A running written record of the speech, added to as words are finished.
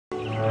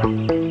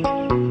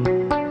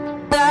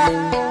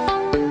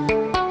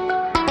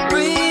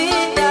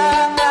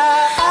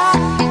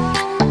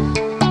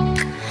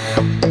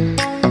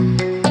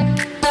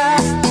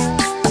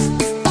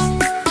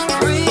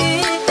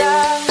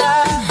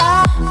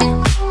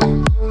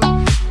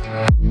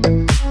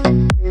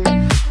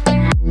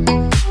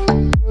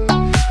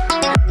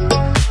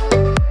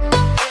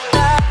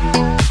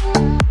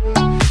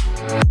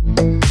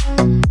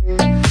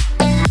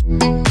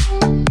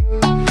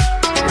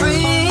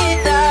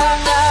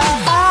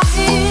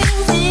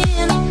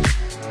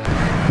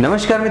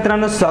नमस्कार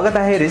मित्रांनो, स्वागत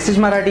आहे रिसर्च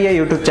मराठी या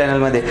यूट्यूब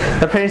चॅनलमध्ये।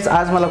 तर फ्रेंड्स,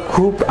 आज मला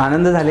खूप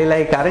आनंद झालेला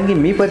आहे कारण की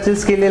मी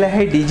परचेस केलेला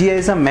आहे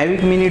DJI चा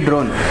मॅविक मिनी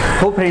ड्रोन।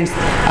 हो फ्रेंड्स,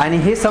 आणि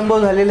हे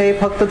संभव झालेलं आहे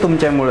फक्त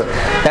तुमच्यामुळे,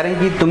 कारण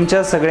की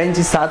तुमच्या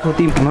सगळ्यांची साथ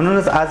होती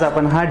म्हणूनच आज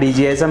आपण हा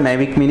DJI चा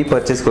मॅविक मिनी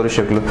परचेस करू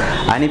शकलो।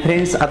 आणि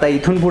फ्रेंड्स, आता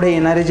इथून पुढे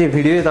येणारे जे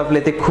व्हिडिओ आहेत आपले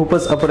ते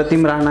खूपच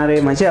अप्रतिम राहणार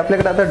आहे। म्हणजे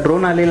आपल्याकडे आता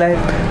ड्रोन आलेला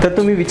आहे, तर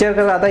तुम्ही विचार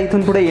करा आता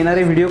इथून पुढे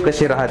येणारे व्हिडिओ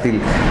कसे राहतील।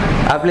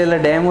 आपल्याला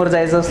डॅमवर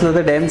जायचं असलं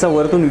तर डॅमचा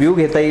वरतून व्ह्यू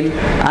घेता येईल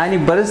आणि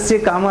बरेचसे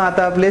कामं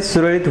आता आपले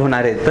सुरळीत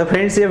होणार आहेत। तर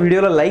फ्रेंड्स, या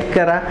व्हिडिओला लाईक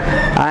करा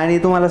आणि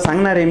तुम्हाला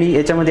सांगणार आहे मी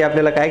याच्यामध्ये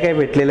आपल्याला काय काय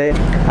भेटलेलं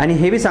आहे आणि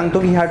हे बी सांगतो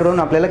की हा ड्रोन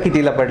आपल्याला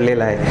कितीला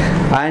पडलेला आहे।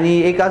 आणि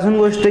एक अजून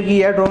गोष्ट की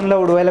या ड्रोनला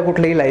उडवायला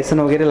कुठलेही लायसन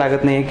वगैरे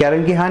लागत नाही,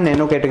 कारण की हा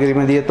नॅनो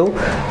कॅटेगरीमध्ये येतो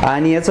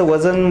आणि याचं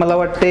वजन मला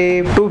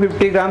वाटते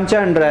 250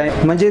 ग्रामच्या अंडर आहे,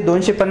 म्हणजे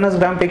 250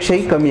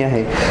 ग्रामपेक्षाही कमी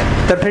आहे।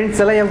 तर फ्रेंड्स,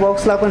 चला या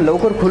बॉक्सला आपण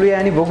लवकर खोलूया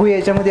आणि बघूया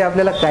याच्यामध्ये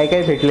आपल्याला काय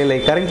काय भेटलेलं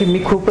आहे, कारण की मी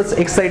खूपच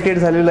एक्साइटेड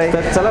झालेलो आहे।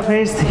 तर चला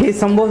फ्रेंड्स, हे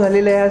संभव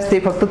झालेलं आहे आज ते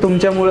फक्त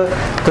तुमच्यामुळे,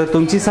 तर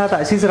तुमची साथ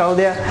अशीच राहू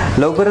द्या।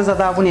 लवकरच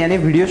आता आपण याने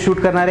व्हिडिओ शूट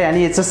करणार आहे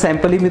आणि याचं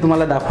सॅम्पलही मी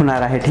तुम्हाला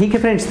दाखवणार आहे। ठीक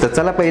आहे फ्रेंड्स, तर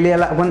चला पहिले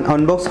याला आपण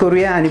अनबॉक्स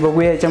करूया आणि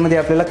बघूया याच्यामध्ये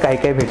आपल्याला काय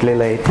काय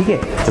भेटलेलं आहे। ठीक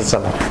आहे, तर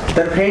चला।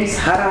 तर फ्रेंड्स,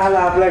 हा राहिला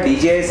आपला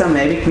DJI चा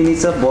मॅविक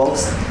मिनीचा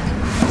बॉक्स,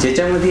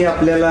 ज्याच्यामध्ये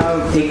आपल्याला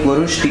एक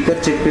वरून स्टिकर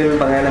चिपकेलेलं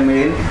बघायला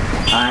मिळेल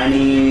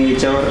आणि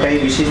याच्यावर काही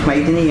विशेष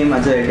माहिती नाही आहे,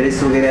 माझा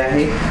ॲड्रेस वगैरे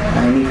आहे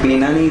आणि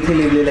पेनाने इथे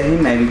लिहिलेलं आहे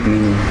मॅविक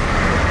मिनी।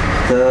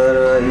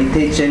 तर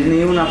इथे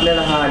चेन्नईहून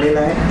आपल्याला हा आलेला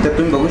आहे, तर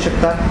तुम्ही बघू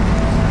शकता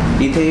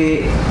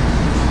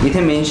इथे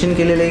मेन्शन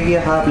केलेलं आहे की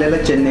हा आपल्याला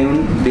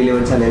चेन्नईहून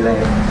डिलिव्हर झालेला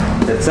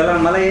आहे। तर चला,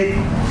 मला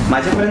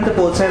माझ्यापर्यंत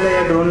पोहोचायला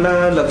या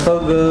ड्रोनला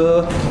लगभग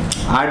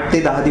 8 ते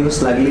 10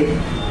 दिवस लागले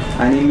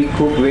आणि मी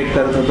खूप वेट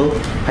करत होतो।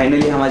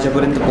 फायनली हा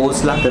माझ्यापर्यंत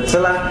पोहोचला। तर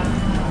चला,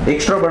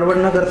 एक्स्ट्रा बडबड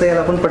न करता याला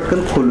आपण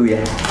पटकन खोलूया।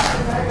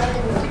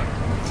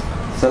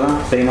 चला,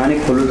 प्रेमाने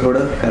खोलू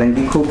थोडं, कारण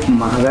की खूप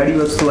महागडी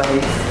वस्तू आहे।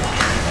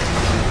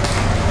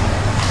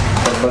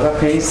 तर बघा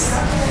फ्रेंड्स,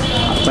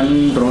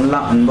 आपण ड्रोनला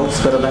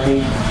अनबॉक्स करत आहे,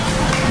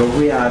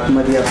 बघूया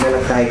आतमध्ये आपल्याला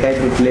काय काय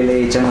भेटलेलं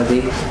आहे याच्यामध्ये।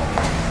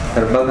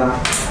 तर बघा,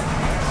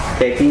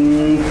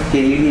 पॅकिंग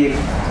केलेली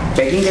आहे,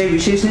 पॅकिंग काही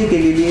विशेष नाही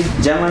केलेली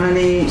आहे, ज्या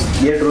मानाने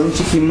या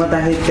ड्रोनची किंमत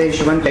आहे त्या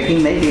हिशोबाने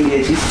पॅकिंग नाही केली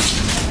याची,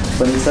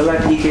 पण चला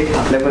ठीक आहे,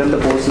 आपल्यापर्यंत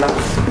पोहोचला।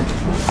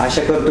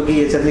 आशा करतो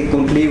की याच्यातली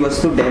कुठलीही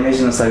वस्तू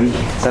डॅमेज नसावी।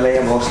 चला,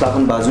 या बॉक्सला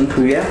आपण बाजून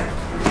ठेवूया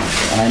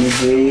आणि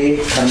हे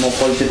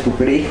थर्मोकॉलचे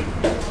तुकडे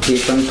हे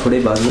पण थोडे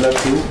बाजूला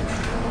ठेवू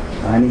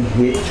आणि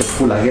हे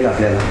चक्कू लागेल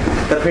आपल्याला।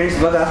 तर फ्रेंड्स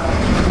बघा,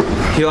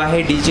 हे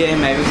आहे DJI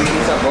मॅविक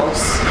मिनीचा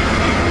बॉक्स।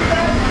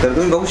 तर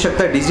तुम्ही बघू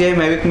शकता DJI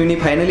मॅविक मिनी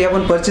फायनली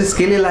आपण परचेस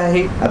केलेला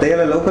आहे। आता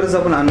याला लवकरच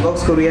आपण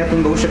अनबॉक्स करूया।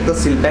 तुम्ही बघू शकता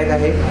सील पॅक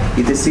आहे,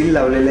 इथे सील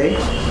लावलेलं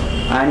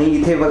आहे आणि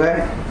इथे बघा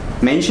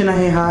मेन्शन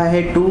आहे हा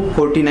आहे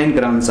 249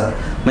 ग्रामचा,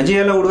 म्हणजे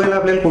याला उडवायला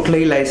आपल्याला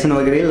कुठलंही लायसन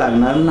वगैरे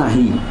लागणार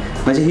नाही।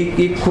 म्हणजे ही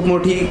एक खूप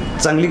मोठी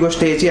चांगली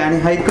गोष्ट आहे याची, आणि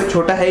हा इतका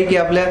छोटा आहे की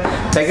आपल्या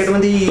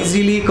पॅकेटमध्ये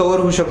इझिली कव्हर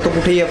होऊ शकतो,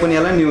 कुठेही आपण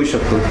याला नेऊ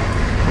शकतो।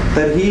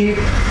 तर ही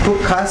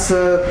खूप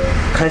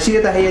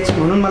खासियत आहे याची,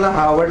 म्हणून मला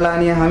हा आवडला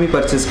आणि हा मी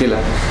परचेस केला।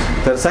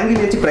 तर सांगेल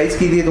याची प्राइस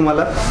किती आहे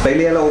तुम्हाला।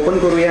 पहिले याला ओपन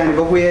करूया आणि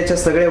बघूया याच्या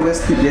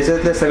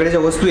याच्यातल्या सगळ्या ज्या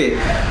वस्तू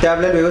आहेत त्या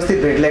आपल्याला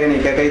व्यवस्थित भेटल्या का नाही,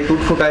 काही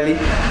तुटफुट आली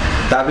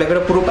तर आपल्याकडे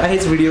प्रूफ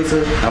आहेच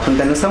व्हिडिओचं, आपण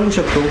त्यांना सांगू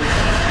शकतो।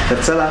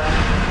 तर चला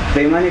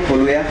प्रेमाने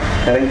खोलूया,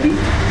 कारण की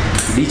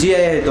DJI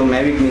आहे तो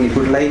मॅविक मिनी,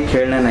 कुठलाही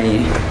खेळणं नाही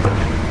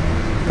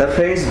आहे। तर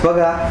फ्रेंड्स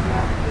बघा,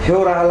 हे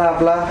राहिला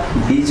आपला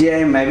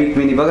DJI मॅविक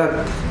मिनी।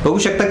 बघू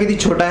शकता किती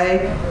छोटा आहे,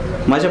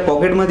 माझ्या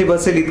पॉकेटमध्ये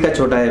बसेल इतका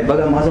छोटा आहे।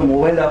 बघा, माझा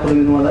मोबाईल दाखवतो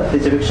मी तुम्हाला,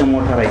 त्याच्यापेक्षा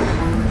मोठा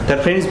राहील।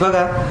 तर फ्रेंड्स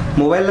बघा,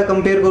 मोबाईलला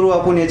कम्पेअर करू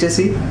आपण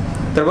याच्याशी,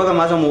 तर बघा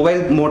माझा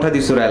मोबाईल मोठा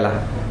दिसू राहिला,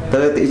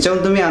 तर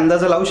याच्यावरून तुम्ही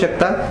अंदाजा लावू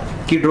शकता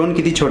की ड्रोन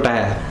किती छोटा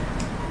आहे।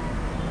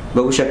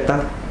 बघू शकता,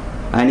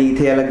 आणि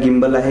इथे याला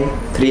गिम्बल आहे,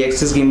 3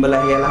 ॲक्सिस गिम्बल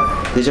आहे याला,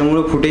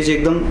 त्याच्यामुळे फुटेज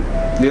एकदम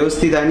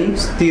व्यवस्थित आणि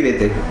स्थिर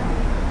येते।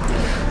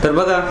 तर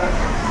बघा,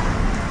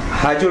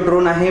 हा जो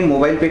ड्रोन आहे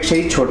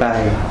मोबाईलपेक्षाही छोटा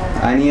आहे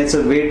आणि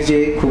याचं वेट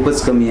जे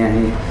खूपच कमी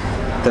आहे।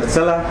 तर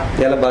चला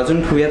याला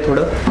बाजून ठेवूया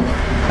थोडं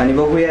आणि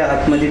बघूया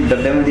आतमध्ये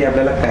डब्यामध्ये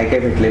आपल्याला काय काय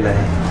भेटलेलं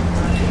आहे।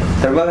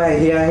 तर बघा,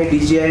 हे आहे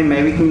DJI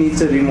मॅविक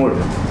मिनीचं रिमोट,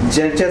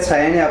 ज्याच्या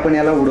साहाय्याने आपण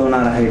याला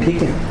उडवणार आहे।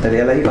 ठीक आहे, तर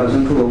यालाही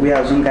बाजून ठेवू, बघूया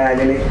अजून काय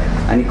आलेले।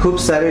 आणि खूप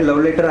सारे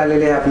लव्ह लेटर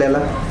आलेले आहे आपल्याला,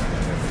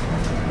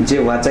 जे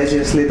वाचायचे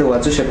असले तर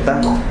वाचू शकता,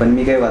 पण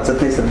मी काही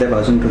वाचत नाही सध्या,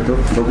 बाजून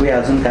ठेवतो। बघूया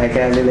अजून काय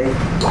काय आलेलं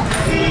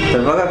आहे। तर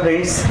बघा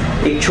फ्रेंड्स,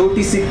 एक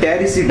छोटीशी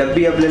प्यारीशी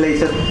डब्बी आपल्याला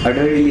याच्यात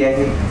आढळलेली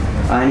आहे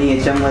आणि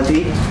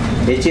याच्यामध्ये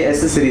याची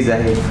ॲसेसरीज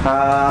आहे.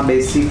 हा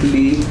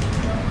बेसिकली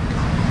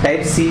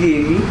टाईप सी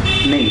आहे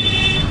की नाही,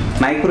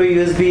 मायक्रो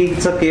USB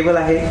केबल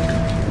आहे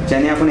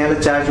ज्याने आपण याला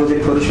चार्ज वगैरे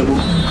करू शकू.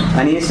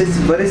 आणि असेच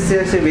बरेचसे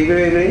असे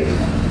वेगवेगळे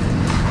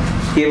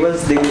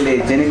केबल्स दिलेले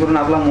आहेत जेणेकरून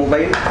आपला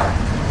मोबाईल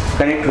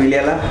कनेक्ट होईल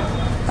याला.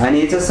 आणि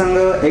याच्या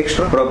संग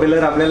एक्स्ट्रा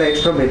प्रोपेलर आपल्याला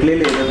एक्स्ट्रा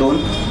भेटलेले आहेत 2,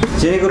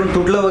 जेणेकरून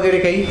तुटलं वगैरे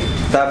काही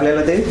तर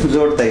आपल्याला ते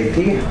जोडता येईल.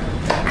 ठीक आहे.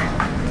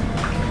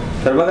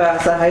 तर बघा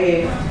असा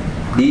आहे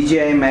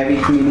DJI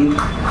Mavic Mini,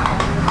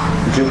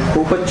 जो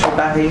खूपच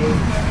छोटा आहे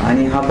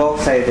आणि हा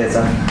बॉक्स आहे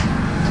त्याचा.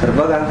 तर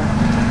बघा,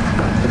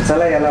 तर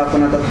चला याला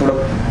आपण आता थोडं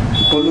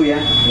खोलूया.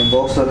 या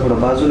बॉक्सला थोडं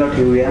बाजूला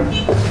ठेवूया,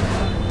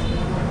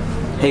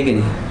 हे की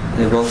नाही.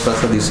 हे बॉक्स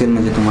असं दिसेल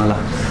म्हणजे तुम्हाला.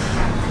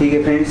 ठीक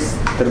आहे फ्रेंड्स.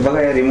 तर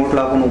बघा या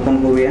रिमोटला आपण ओपन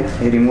करूया.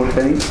 हे रिमोट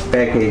काही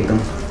पॅक आहे एकदम.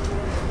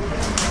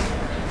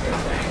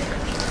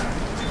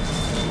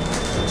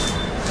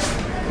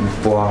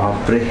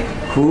 बापरे,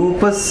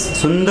 खूपच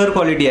सुंदर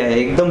क्वालिटी आहे,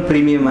 एकदम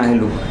प्रीमियम आहे.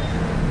 लुक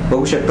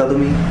बघू शकता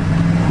तुम्ही,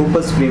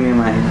 खूपच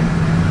प्रीमियम आहे.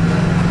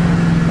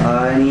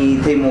 आणि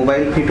इथे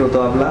मोबाईल फिट होतो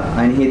आपला.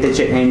 आणि हे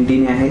त्याचे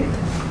अँटिने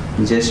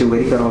आहेत जे असे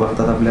वरी करावं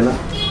लागतात आपल्याला.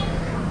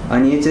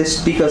 आणि याचे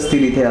स्टिक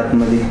असतील इथे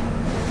आतमध्ये.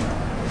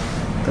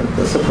 तर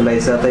कसं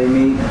खोलायचं आता, हे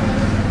मी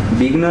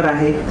बिगनर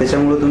आहे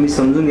त्याच्यामुळं तुम्ही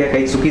समजून घ्या,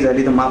 काही चुकी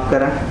झाली तर माफ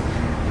करा.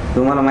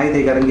 तुम्हाला माहिती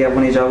आहे कारण की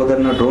आपण याच्या अगोदर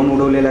ना ड्रोन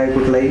उडवलेला आहे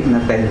कुठलाही ना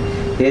काही.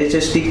 याच्या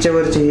स्टिकच्या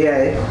वरचे हे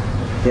आहे,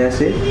 हे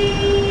असे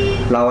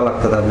लावावं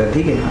लागतात आपल्याला.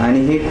 ठीक आहे. आणि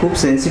हे खूप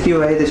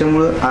सेन्सिटिव्ह आहे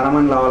त्याच्यामुळं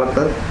आरामाने लावावं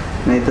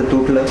लागतात, नाही तर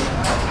तुटलं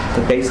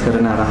तर काहीच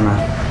खरं नाही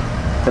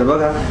राहणार. तर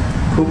बघा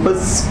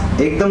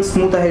खूपच एकदम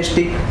स्मूथ आहे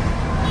स्टिक.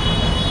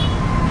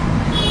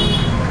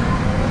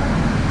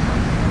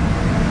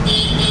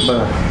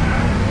 बघा,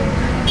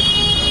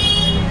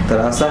 तर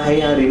असा आहे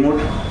हा रिमोट.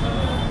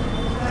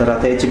 तर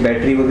आता याची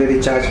बॅटरी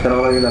वगैरे चार्ज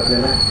करावं लागेल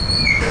आपल्याला.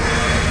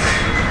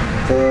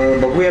 तर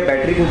बघूया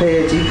बॅटरी कुठे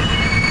आहे याची.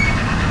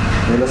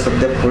 याला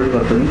सध्या फोल्ड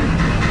करतो मी.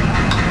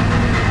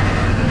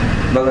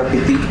 बघा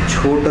किती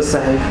छोटंसं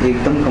आहे,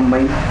 एकदम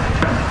कंबाईन.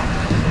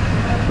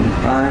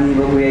 आणि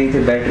बघूया इथे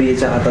बॅटरी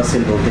याच्या आत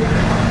असेल बहुतेक.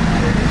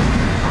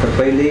 तर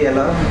पहिले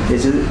याला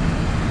याचे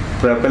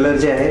प्रोपेलर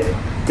जे आहेत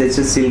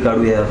त्याचे सील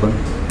काढूया आपण.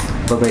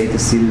 बघा इथे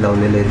सील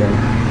लावलेलं आहे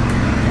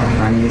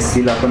त्याला. आणि हे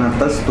सील आपण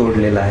आत्ताच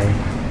तोडलेलं आहे.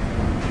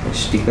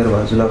 स्टिकर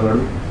बाजूला काढू.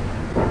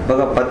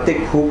 बघा पत्ते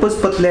खूपच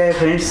पतले आहे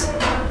फ्रेंड्स,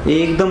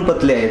 एकदम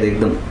पतले आहेत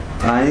एकदम.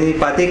 आणि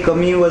पाते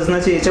कमी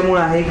वजनाचे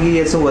याच्यामुळे आहे की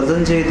याचं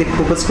वजन जे आहे ते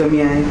खूपच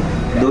कमी आहे,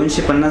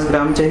 250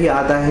 ग्रामच्याही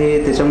आत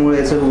आहे. त्याच्यामुळे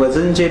याचं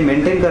वजन जे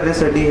मेंटेन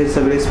करण्यासाठी हे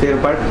सगळे स्पेअर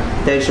पार्ट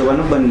त्या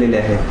हिशोबानं बनलेले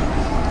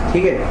आहेत.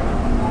 ठीक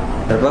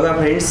आहे. तर बघा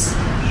फ्रेंड्स,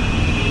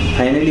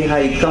 फायनली हा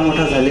इतका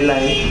मोठा झालेला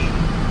आहे.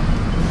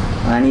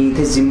 आणि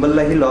इथे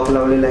जिम्बललाही लॉक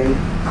लावलेला आहे,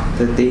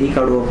 तर तेही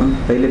काढू आपण.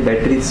 पहिले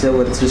बॅटरीचं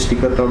वरचं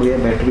स्टिकर काढूया.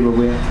 बॅटरी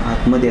बघूया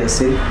आतमध्ये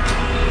असेल.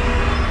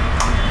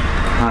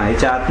 हां,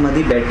 याच्या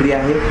आतमध्ये बॅटरी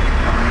आहे,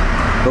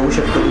 बघू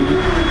शकता तुम्ही.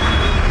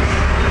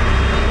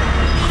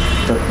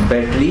 तर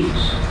बॅटरी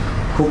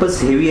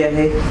खूपच हेवी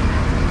आहे.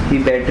 ही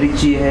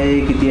बॅटरीची आहे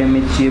किती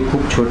mAh ची आहे,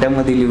 खूप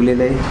छोट्यामध्ये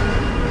लिहिलेलं आहे.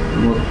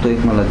 मग तो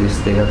एक मला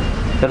दिसते का.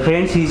 तर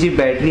फ्रेंड्स, ही जी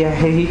बॅटरी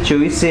आहे ही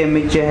 2400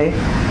 mAh ची आहे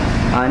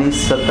आणि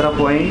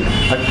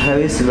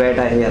 17.28 वॅट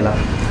आहे याला.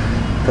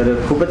 तर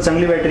खूपच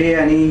चांगली बॅटरी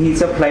आहे. आणि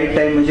हिचा फ्लाईट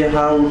टाईम म्हणजे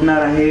हा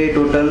उडणार आहे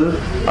टोटल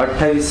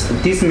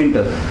 30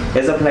 मिनटं.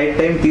 याचा फ्लाईट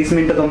टाईम 30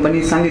 मिनटं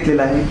कंपनी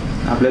सांगितलेला आहे.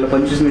 आपल्याला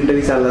 25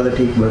 मिनटंही चालला तर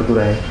ठीक, भरपूर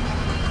आहे.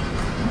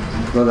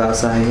 बघा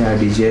असा आहे हा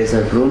DJIचा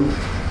ड्रोन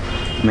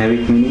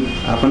मॅविक मिनी.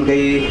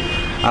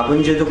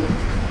 आपण जो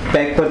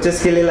पॅक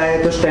परचेस केलेला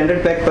आहे तो स्टँडर्ड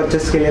पॅक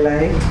परचेस केलेला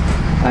आहे.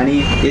 आणि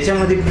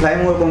याच्यामध्ये फ्लाय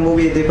मोर कॉम्बो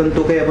बी येते, पण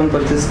तो काही आपण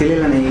परचेस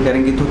केलेला नाही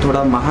कारण की तो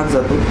थोडा महाग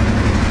जातो.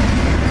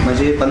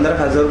 म्हणजे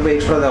 15,000 रुपये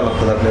एक्स्ट्रा द्यावं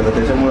लागतात आपल्याला,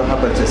 त्याच्यामुळे हा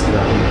परचेस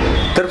केला.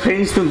 तर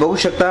फ्रेंड्स, तुम्ही बघू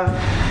शकता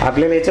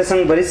आपल्याला याच्या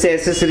संग बरीचशी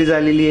ॲसेसरीज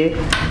आलेली आहे.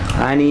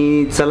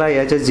 आणि चला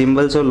याच्या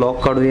जिम्बलचं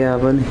लॉक काढूया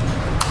आपण.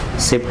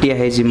 सेफ्टी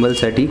आहे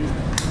जिम्बलसाठी.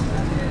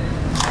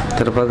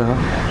 तर बघा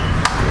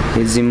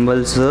हे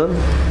जिम्बलचं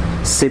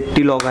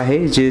सेफ्टी लॉक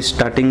आहे, जे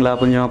स्टार्टिंगला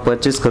आपण जेव्हा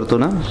परचेस करतो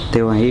ना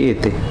तेव्हा हे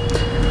येते.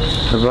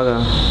 तर बघा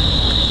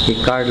हे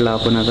काढलं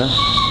आपण आता.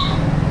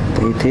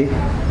 तर इथे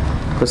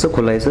कसं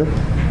खोलायचं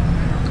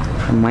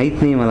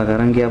माहीत नाही मला,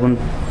 कारण की आपण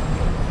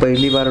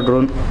पहिली बार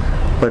ड्रोन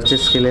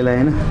परचेस केलेला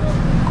आहे ना.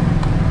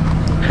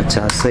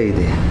 अच्छा असं आहे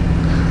ते.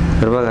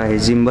 तर बघा हे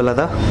जिम्बल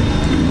आता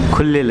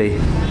खुललेलं आहे.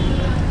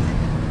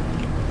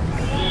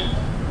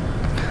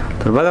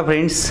 तर बघा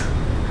फ्रेंड्स,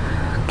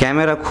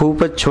 कॅमेरा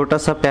खूपच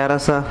छोटासा,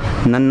 प्यारासा,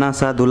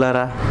 नन्नासा,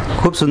 दुलारा,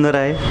 खूप सुंदर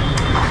आहे.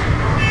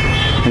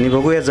 आणि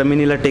बघूया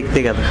जमिनीला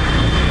टेकते का.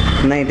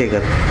 नाही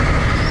टेकत.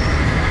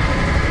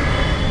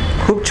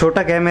 खूप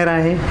छोटा कॅमेरा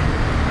आहे.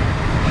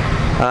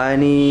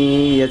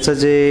 आणि याचं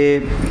जे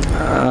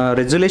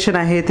रेझोल्युशन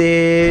आहे ते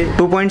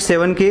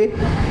 2.7K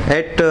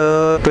ॲट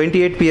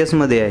 28 PS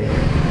मध्ये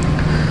आहे.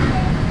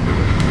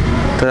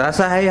 तर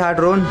असा आहे हा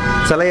ड्रोन.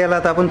 चला याला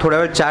आता आपण थोड्या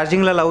वेळ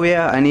चार्जिंगला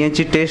लावूया आणि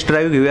याची टेस्ट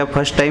ड्राईव्ह घेऊया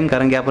फर्स्ट टाईम,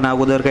 कारण की आपण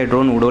अगोदर काही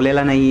ड्रोन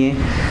उडवलेला नाही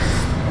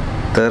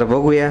आहे. तर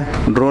बघूया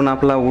ड्रोन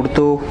आपला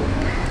उडतो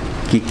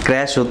की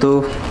क्रॅश होतो.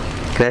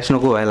 क्रॅश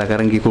नको व्हायला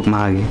कारण की खूप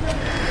महाग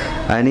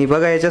आहे. आणि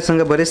बघा याच्या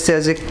संग बरेचसे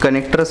असे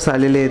कनेक्टर्स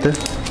आलेले आहेत.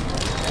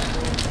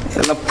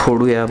 याला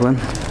फोडूया आपण.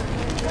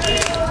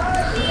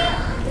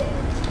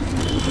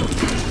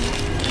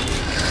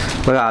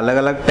 बघा अलग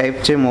अलग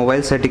टाईपचे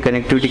मोबाईलसाठी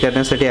कनेक्टिव्हिटी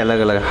करण्यासाठी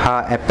अलग अलग.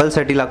 हा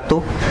ॲपलसाठी लागतो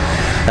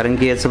कारण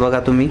की याचं बघा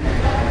तुम्ही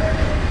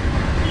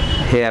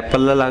हे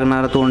ॲपलला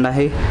लागणारा तोंड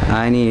आहे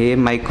आणि हे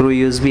मायक्रो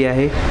USB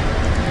आहे.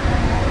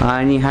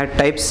 आणि हा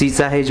टाईप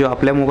Cचा आहे जो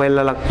आपल्या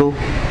मोबाईलला लागतो.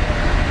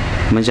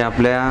 म्हणजे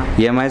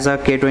आपल्या MIचा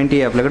K20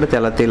 आहे आपल्याकडे,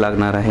 त्याला ते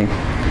लागणार आहे.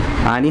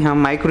 आणि हा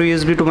micro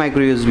USB to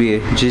micro USB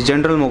आहे जे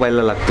जनरल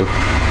मोबाईलला लागतो.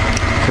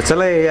 तर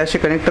चला हे असे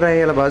कनेक्टर आहे,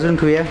 याला बाजून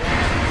ठेवूया.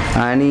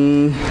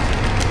 आणि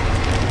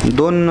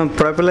 2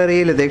 प्रॉपेलर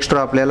येईल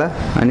एक्स्ट्रा आपल्याला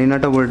आणि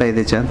नट बोल्ट आहे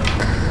त्याच्यात.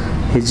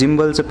 हे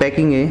जिम्बलचं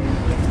पॅकिंग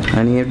आहे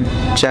आणि हे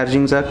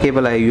चार्जिंगचा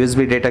केबल आहे,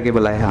 USB डेटा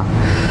केबल आहे हा.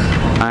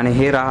 आणि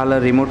हे राहिलं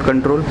रिमोट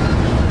कंट्रोल.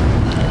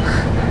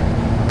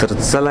 तर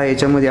चला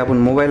याच्यामध्ये आपण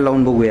मोबाईल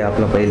लावून बघूया.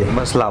 आपला पहिले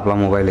बसला आपला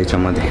मोबाईल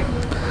याच्यामध्ये.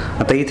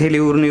 आता इथे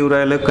लिहून येऊ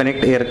राहिलं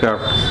कनेक्ट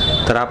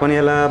एअरक्राफ्ट. तर आपण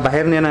याला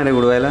बाहेर नेणार आहे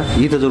उडवायला.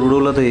 इथं जर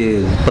उडवलं तर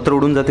हे पत्र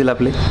उडून जातील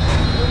आपले.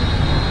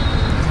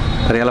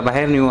 तर याला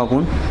बाहेर नेऊ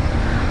आपण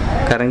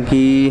कारण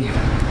की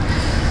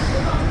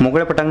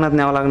मोकळ्या पटांगणात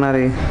न्यावं लागणार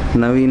आहे.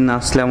 नवीन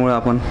असल्यामुळं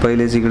आपण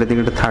पहिलेच इकडे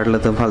तिकडे थाडलं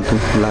तर फालतू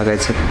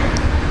लागायचं.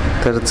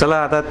 तर चला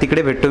आता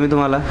तिकडे भेटतो मी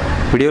तुम्हाला.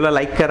 व्हिडिओला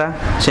लाईक करा,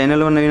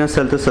 चॅनलवर नवीन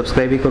असेल तर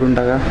सबस्क्राईबही करून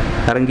टाका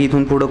कारण की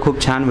इथून पुढं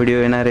खूप छान व्हिडिओ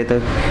येणार आहे. तर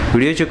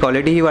व्हिडिओची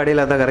क्वालिटीही वाढेल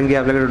आता कारण की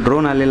आपल्याकडे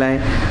ड्रोन आलेला आहे.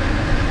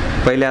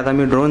 पहिले आता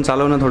मी ड्रोन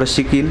चालवणं थोडं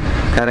शिकील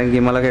कारण की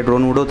मला काही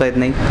ड्रोन उडवता येत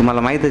नाही,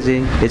 तुम्हाला माहीतच आहे.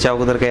 याच्या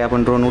अगोदर काही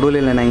आपण ड्रोन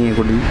उडवलेलं नाही आहे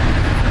कुठे.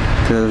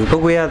 तर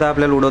बघूया आता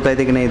आपल्याला उडवता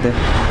येते की नाही.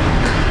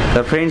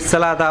 तर फ्रेंड्स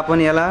चला आता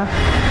आपण याला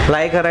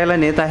फ्लाय करायला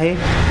नेत आहे.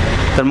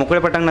 तर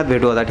मोकळ्या पटांगणात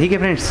भेटू आता. ठीक आहे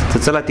फ्रेंड्स. तर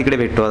चला तिकडे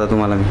भेटतो आता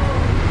तुम्हाला मी.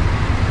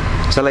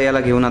 चला याला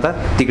घेऊन आता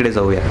तिकडे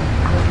जाऊया.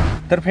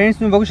 तर फ्रेंड्स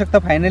तुम्ही बघू शकता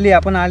फायनली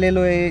आपण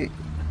आलेलो आहे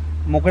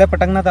मोकळ्या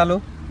पटांगणात आलो.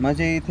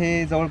 म्हणजे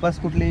इथे जवळपास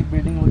कुठली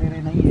बिल्डिंग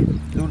वगैरे नाही आहे,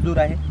 दूर दूर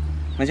आहे.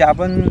 म्हणजे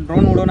आपण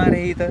ड्रोन उडवणार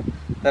आहे इथं.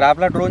 तर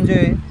आपला ड्रोन जे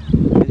आहे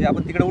म्हणजे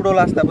आपण तिकडे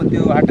उडवला असता पण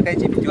तो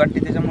अटकायची भीती वाटते,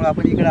 त्याच्यामुळे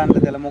आपण इकडे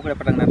आणलं त्याला मोकळ्या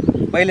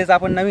पटांगणात. पहिलेच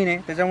आपण नवीन आहे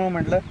त्याच्यामुळे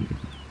म्हटलं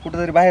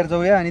कुठंतरी बाहेर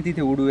जाऊया आणि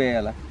तिथे उडवूया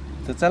याला.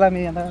 तर चला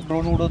मी आता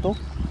ड्रोन उडवतो,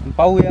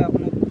 पाहूया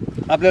आपण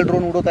आपल्याला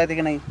ड्रोन उडवता येते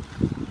की नाही.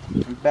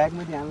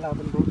 बॅगमध्ये आणला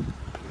आपण ड्रोन.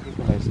 हे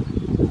खोलायचं,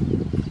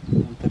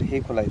 नंतर हे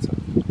खोलायचं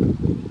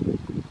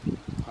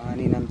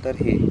आणि नंतर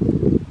हे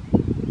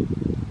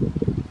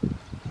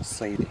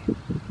असं इथे.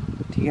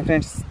 ठीक आहे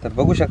फ्रेंड्स. तर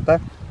बघू शकता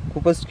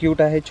खूपच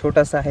क्यूट आहे,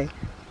 छोटासा आहे.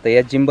 तर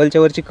या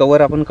जिम्बलच्या वरची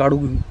कवर आपण काढू,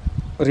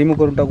 रिमूव्ह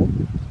करून टाकू.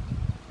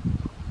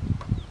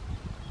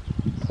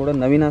 थोडं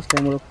नवीन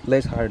असल्यामुळं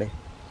लयच हार्ड आहे.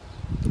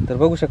 तर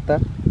बघू शकता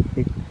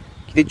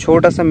किती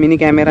छोटासा मिनी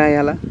कॅमेरा आहे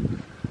याला,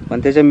 पण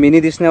त्याच्या मिनी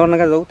दिसण्यावर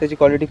नका जाऊ, त्याची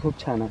क्वालिटी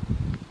खूप छान आहे.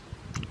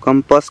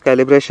 Compass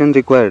calibration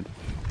required.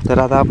 तर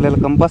आता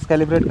आपल्याला कंपास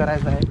कॅलिब्रेट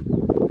करायचं आहे.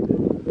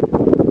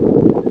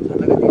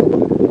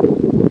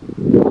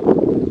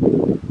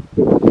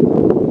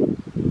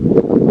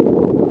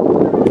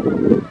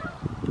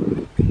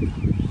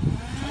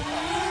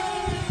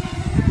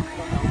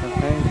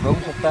 बघू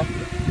शकता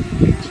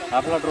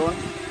आपला ड्रोन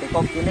टेक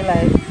ऑफ केलेला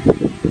आहे.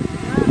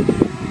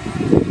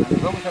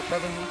 बघू शकता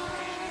तुम्ही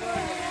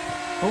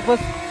खूपच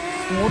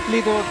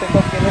स्मूथली तो टेक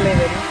ऑफ केलेला आहे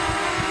त्याने.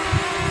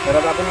 तर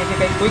आता आपण याचे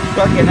काही क्विक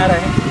शॉट घेणार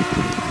आहे.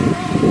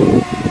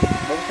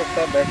 बघू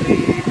शकता बॅटरी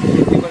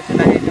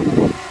 50% आहे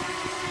याच्यामध्ये.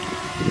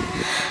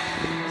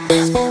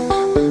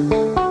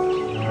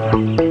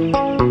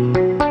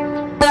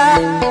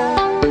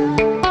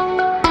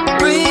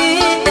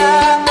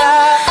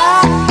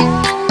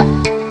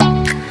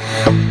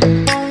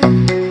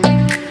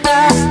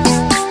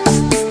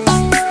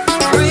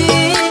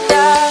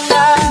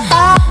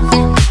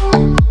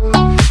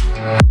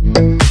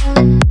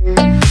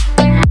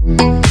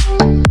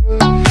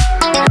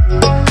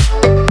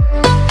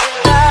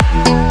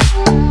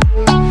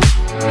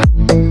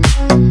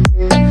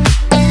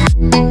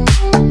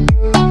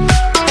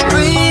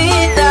 Breathe.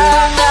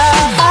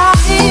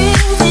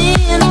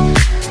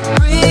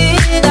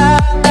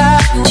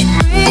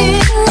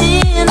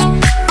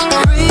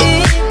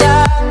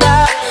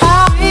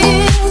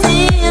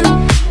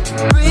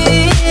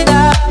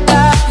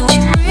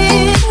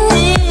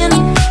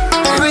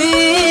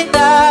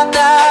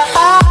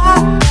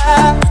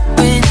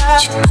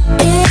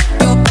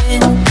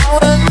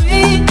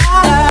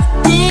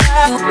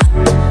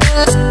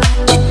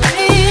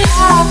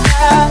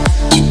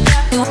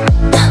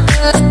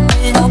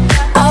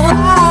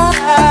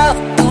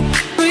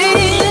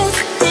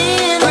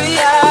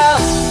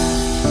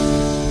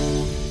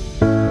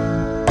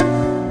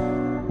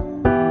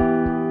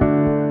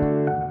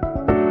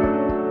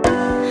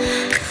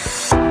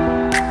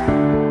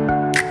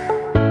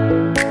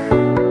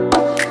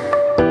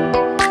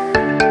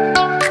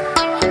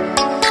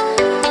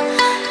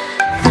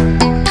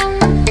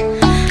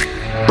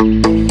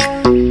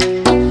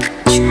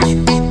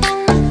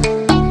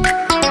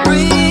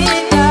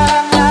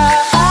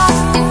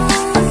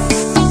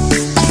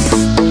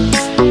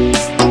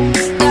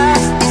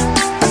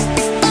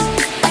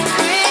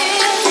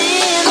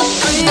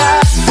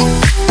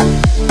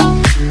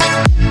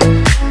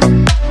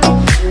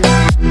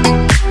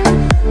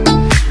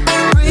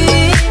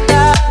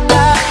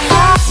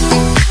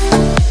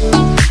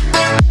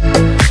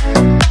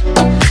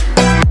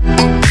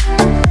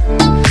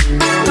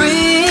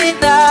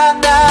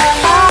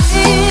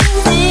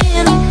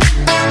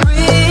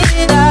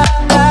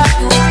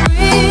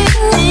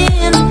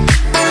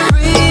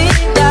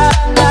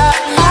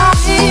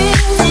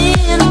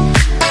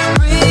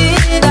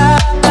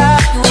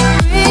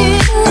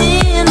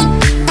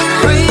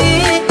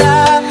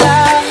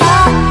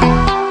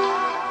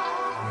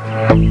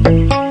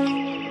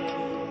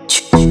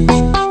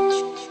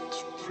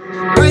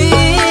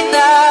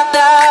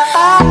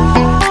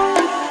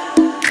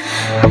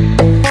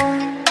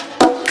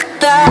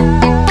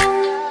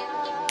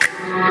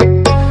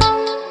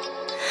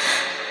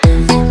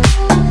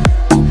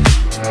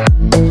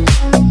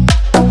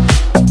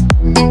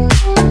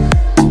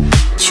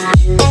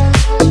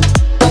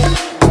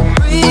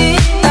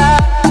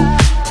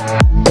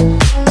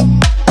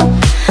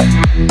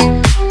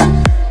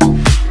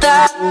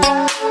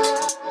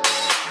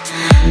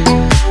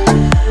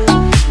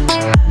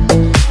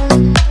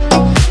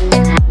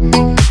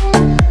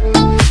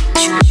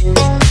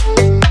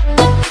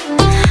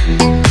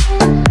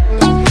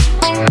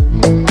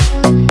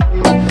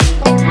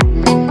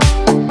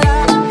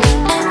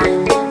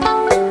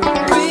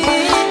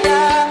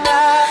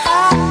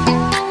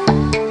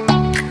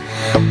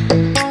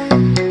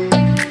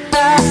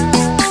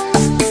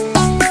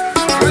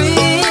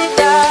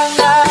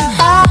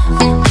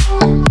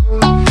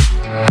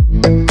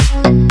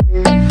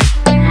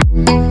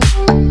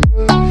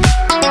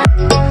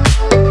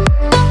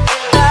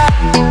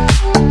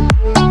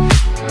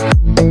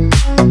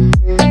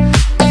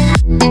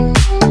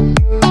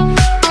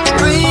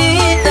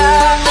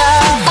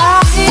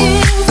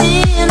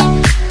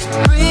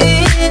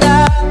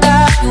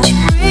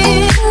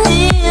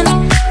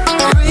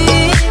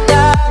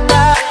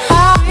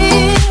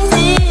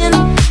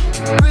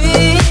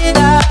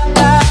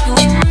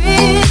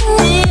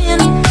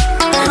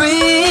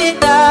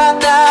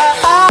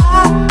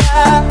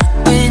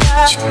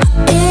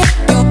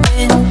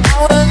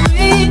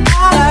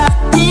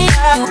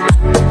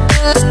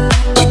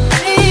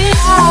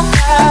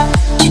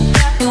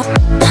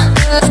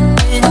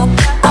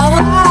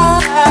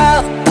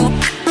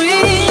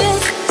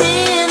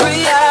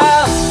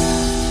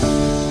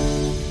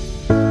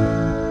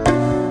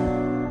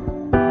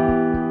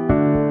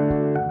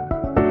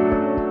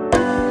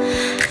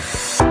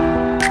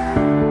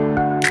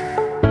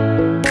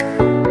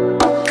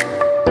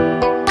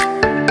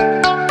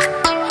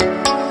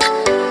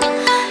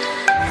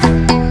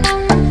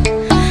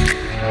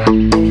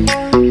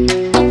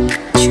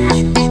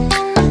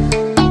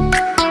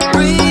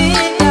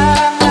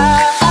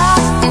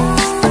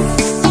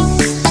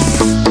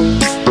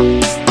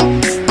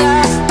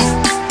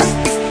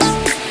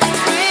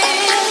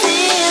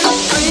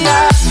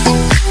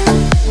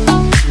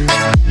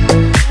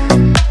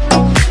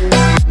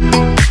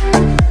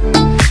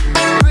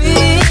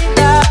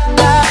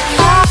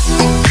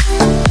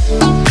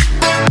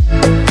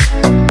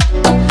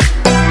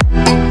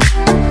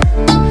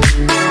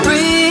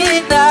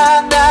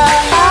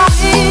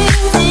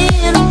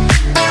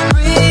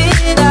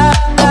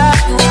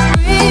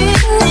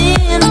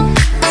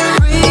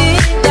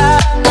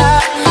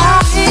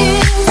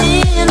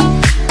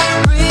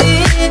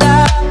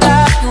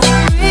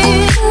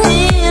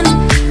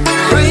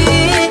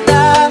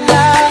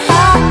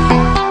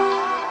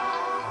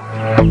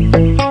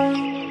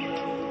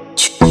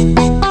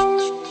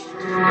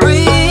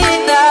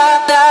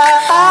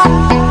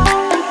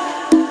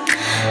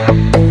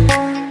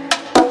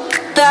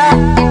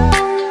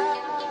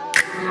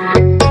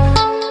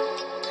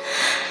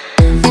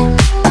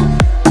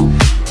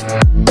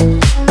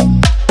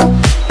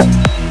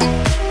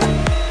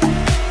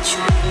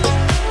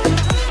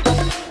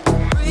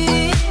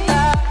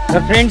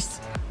 फ्रेंड्स,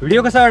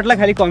 व्हिडिओ कसा वाटला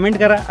खाली कॉमेंट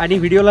करा आणि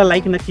व्हिडिओला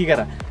लाईक नक्की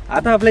करा।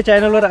 आता आपल्या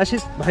चॅनलवर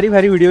असेच भारी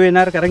भारी व्हिडिओ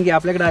येणार, कारण की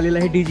आपल्याकडे आलेला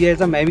आहे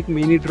DJIचा मॅविक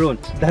मिनी ड्रोन।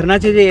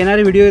 धरणाचे जे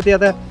येणारे व्हिडिओ येते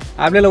आता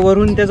आपल्याला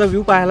वरून त्याचा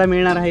व्ह्यू पाहायला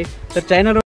मिळणार आहे। तर चॅनल